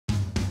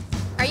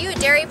you a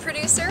dairy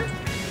producer?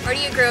 Or do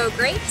you grow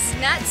grapes,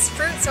 nuts,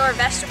 fruits, or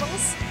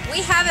vegetables?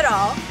 We have it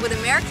all with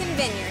American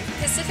Vineyard,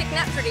 Pacific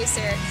Nut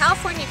Producer,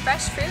 California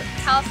Fresh Fruit,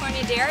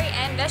 California Dairy,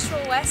 and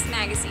Vegetable West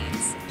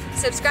magazines.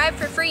 Subscribe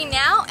for free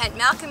now at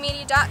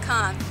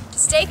malcolmmedia.com to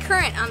stay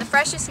current on the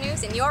freshest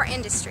news in your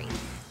industry.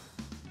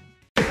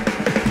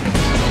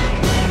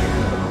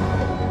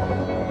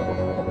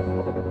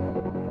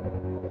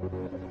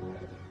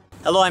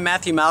 Hello, I'm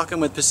Matthew Malcolm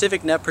with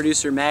Pacific Nut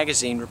Producer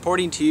magazine,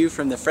 reporting to you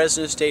from the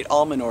Fresno State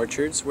almond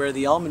orchards, where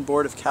the Almond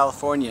Board of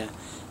California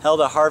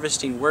held a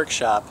harvesting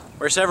workshop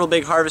where several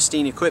big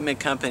harvesting equipment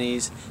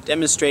companies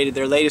demonstrated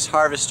their latest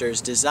harvesters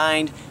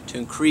designed to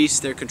increase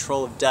their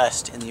control of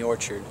dust in the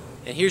orchard.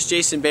 And here's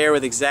Jason Bayer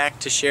with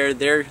Exact to share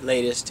their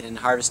latest in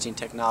harvesting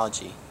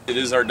technology. It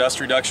is our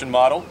dust reduction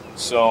model.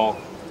 So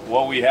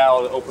what we have,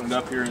 I'll open it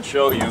up here and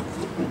show you.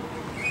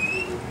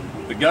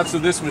 The guts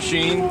of this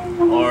machine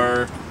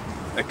are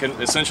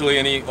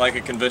essentially like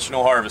a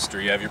conventional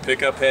harvester. You have your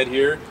pickup head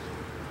here,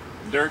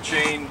 dirt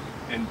chain,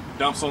 and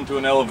dumps onto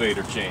an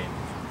elevator chain.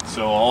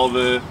 So all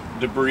the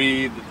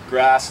debris, the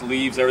grass,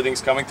 leaves,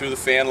 everything's coming through the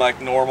fan like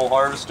normal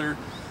harvester.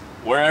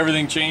 Where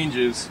everything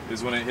changes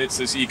is when it hits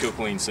this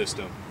EcoClean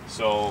system.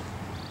 So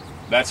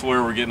that's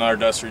where we're getting our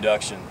dust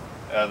reduction,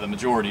 the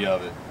majority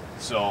of it.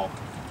 So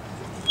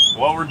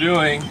what we're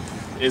doing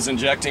is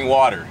injecting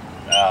water.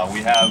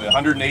 We have a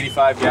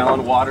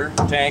 185-gallon water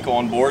tank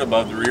on board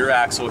above the rear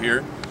axle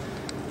here.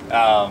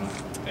 And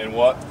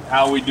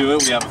how we do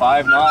it, we have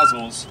 5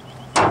 nozzles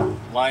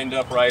lined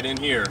up right in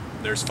here.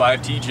 There's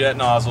 5 T-jet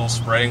nozzles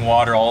spraying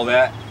water, all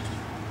that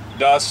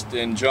dust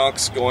and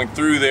junk's going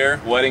through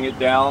there, wetting it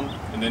down,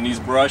 and then these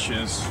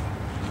brushes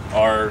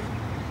are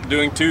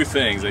doing 2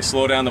 things. They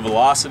slow down the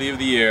velocity of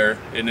the air,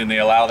 and then they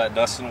allow that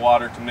dust and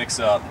water to mix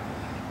up.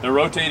 They're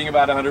rotating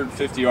about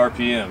 150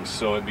 RPMs,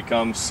 so it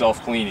becomes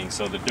self-cleaning.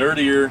 So the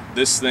dirtier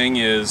this thing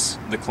is,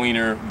 the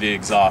cleaner the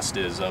exhaust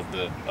is of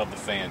the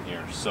fan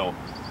here. So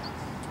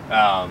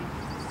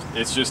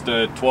it's just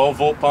a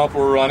 12-volt pump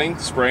we're running,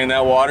 spraying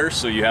that water.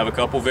 So you have a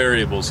couple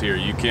variables here.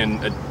 You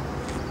can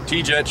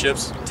T-jet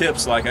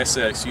tips, like I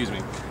said, excuse me.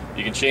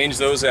 You can change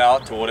those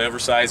out to whatever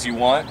size you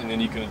want, and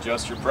then you can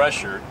adjust your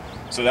pressure.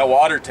 So that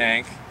water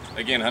tank,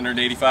 again,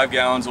 185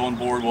 gallons on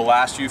board, will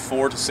last you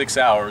 4 to 6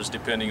 hours,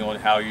 depending on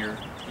how your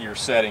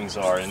settings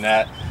are, and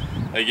that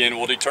again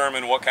will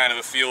determine what kind of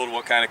a field,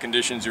 what kind of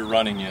conditions you're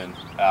running in,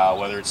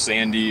 whether it's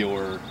sandy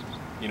or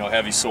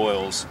heavy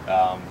soils.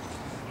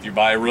 If you're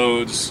by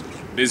roads,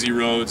 busy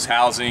roads,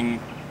 housing,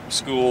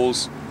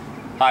 schools,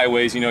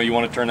 highways, you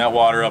want to turn that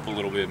water up a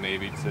little bit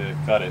maybe to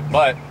cut it.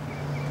 But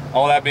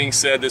all that being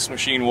said, this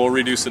machine will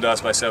reduce the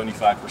dust by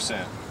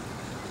 75%.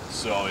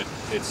 So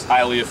it's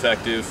highly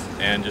effective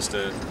and just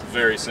a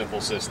very simple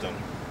system.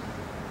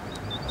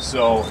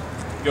 So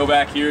go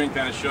back here and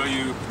kind of show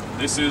you,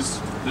 this is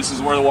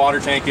where the water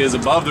tank is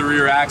above the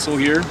rear axle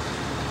here.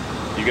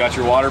 You got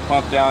your water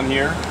pump down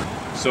here.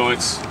 So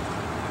it's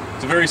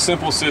a very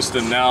simple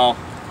system. Now,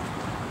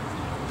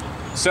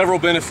 several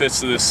benefits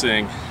to this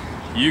thing.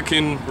 You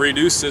can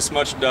reduce this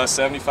much dust,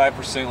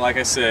 75%, like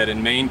I said,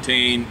 and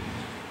maintain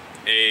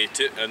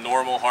a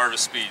normal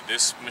harvest speed.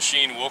 This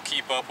machine will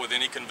keep up with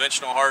any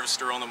conventional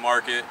harvester on the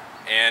market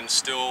and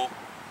still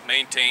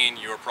maintain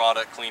your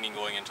product cleaning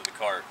going into the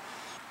cart.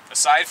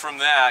 Aside from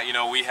that,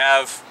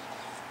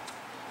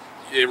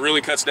 it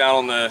really cuts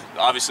down on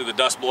obviously the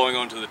dust blowing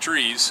onto the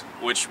trees,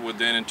 which would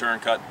then in turn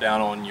cut down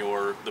on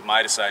the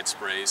miticide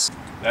sprays.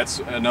 That's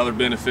another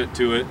benefit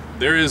to it.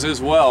 There is as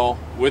well,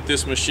 with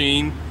this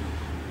machine,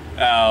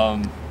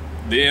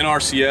 the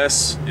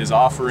NRCS is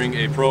offering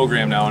a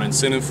program now, an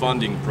incentive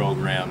funding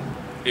program,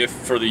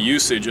 for the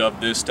usage of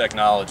this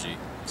technology.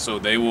 So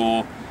they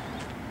will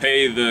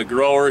pay the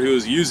grower who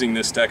is using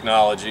this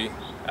technology.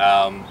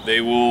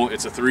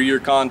 It's a 3-year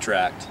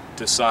contract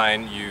to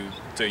sign you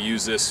to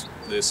use this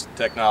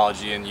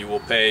technology, and you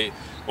will pay,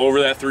 over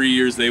that 3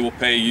 years, they will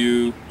pay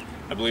you,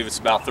 I believe it's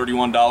about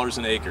 $31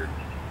 an acre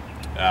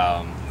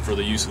for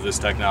the use of this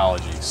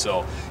technology.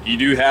 So you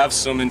do have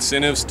some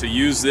incentives to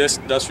use this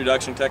dust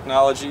reduction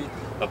technology,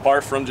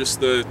 apart from just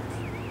the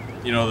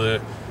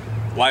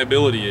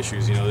liability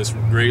issues. This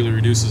greatly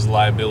reduces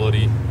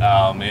liability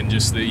and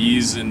just the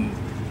ease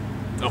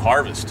of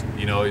harvest.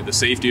 The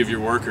safety of your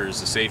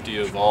workers, the safety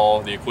of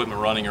all the equipment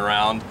running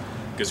around,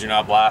 because you're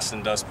not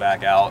blasting dust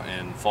back out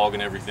and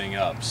fogging everything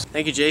up.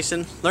 Thank you,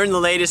 Jason. Learn the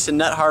latest in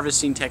nut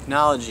harvesting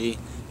technology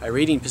by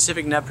reading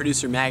Pacific Nut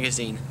Producer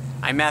magazine.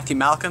 I'm Matthew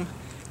Malcolm,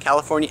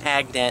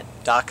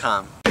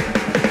 CaliforniaAgNet.com.